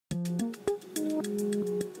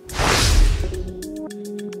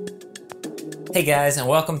Hey guys, and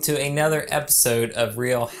welcome to another episode of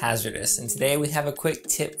Real Hazardous, and today we have a quick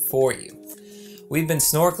tip for you. We've been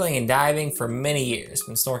snorkeling and diving for many years,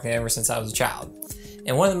 been snorkeling ever since I was a child,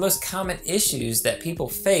 and one of the most common issues that people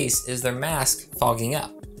face is their mask fogging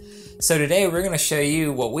up. So today we're going to show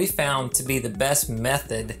you what we found to be the best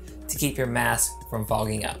method to keep your mask from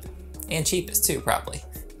fogging up, and cheapest too probably.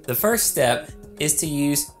 The first step is to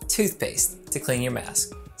use toothpaste to clean your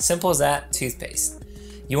mask. Simple as that, toothpaste.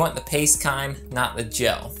 You want the paste kind, not the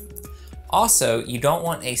gel. Also, you don't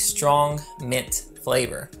want a strong mint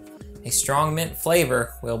flavor. A strong mint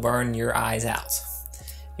flavor will burn your eyes out.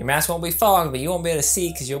 Your mask won't be fogged, but you won't be able to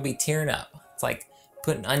see because you'll be tearing up. It's like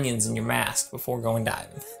putting onions in your mask before going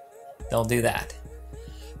diving. Don't do that.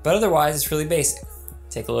 But otherwise, it's really basic.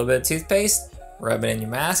 Take a little bit of toothpaste, rub it in your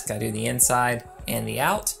mask. I do the inside and the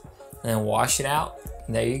out, and then wash it out,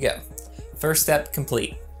 and there you go. First step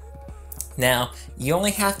complete. Now, you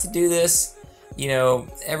only have to do this,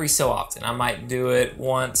 every so often. I might do it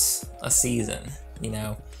once a season,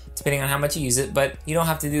 depending on how much you use it, but you don't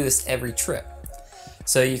have to do this every trip.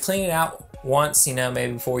 So you clean it out once,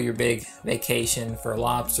 maybe before your big vacation for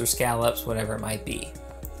lobster, scallops, whatever it might be.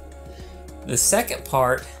 The second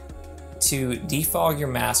part to defog your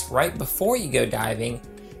mask right before you go diving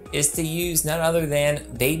is to use none other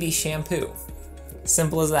than baby shampoo.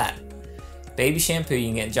 Simple as that. Baby shampoo, you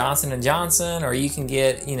can get Johnson & Johnson, or you can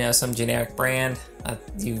get, some generic brand.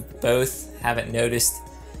 You both haven't noticed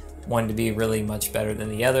one to be really much better than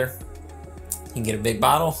the other. You can get a big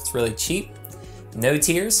bottle, it's really cheap. No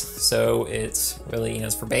tears, so it's really,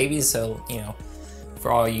 it's for babies, so,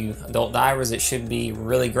 for all you adult divers, it should be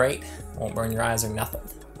really great. Won't burn your eyes or nothing.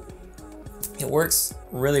 It works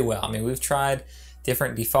really well. We've tried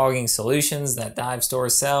different defogging solutions that dive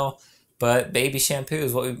stores sell, but baby shampoo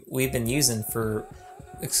is what we've been using for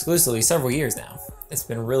exclusively several years now. It's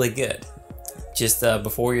been really good. Just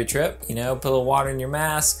before your trip, put a little water in your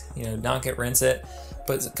mask, dunk it, rinse it,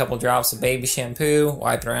 put a couple drops of baby shampoo,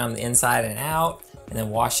 wipe it around the inside and out, and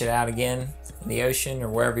then wash it out again in the ocean or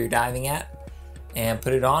wherever you're diving at, and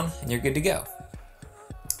put it on, and you're good to go.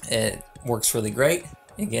 It works really great.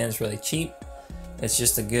 Again, it's really cheap. It's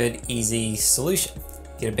just a good, easy solution.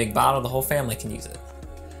 Get a big bottle, the whole family can use it.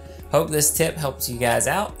 Hope this tip helps you guys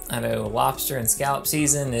out. I know lobster and scallop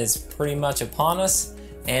season is pretty much upon us.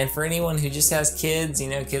 And for anyone who just has kids,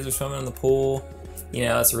 kids are swimming in the pool,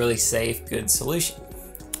 it's a really safe, good solution.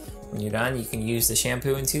 When you're done, you can use the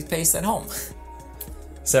shampoo and toothpaste at home.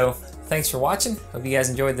 So thanks for watching. Hope you guys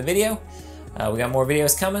enjoyed the video. We got more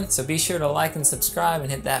videos coming, so be sure to like and subscribe and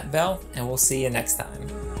hit that bell, and we'll see you next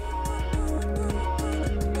time.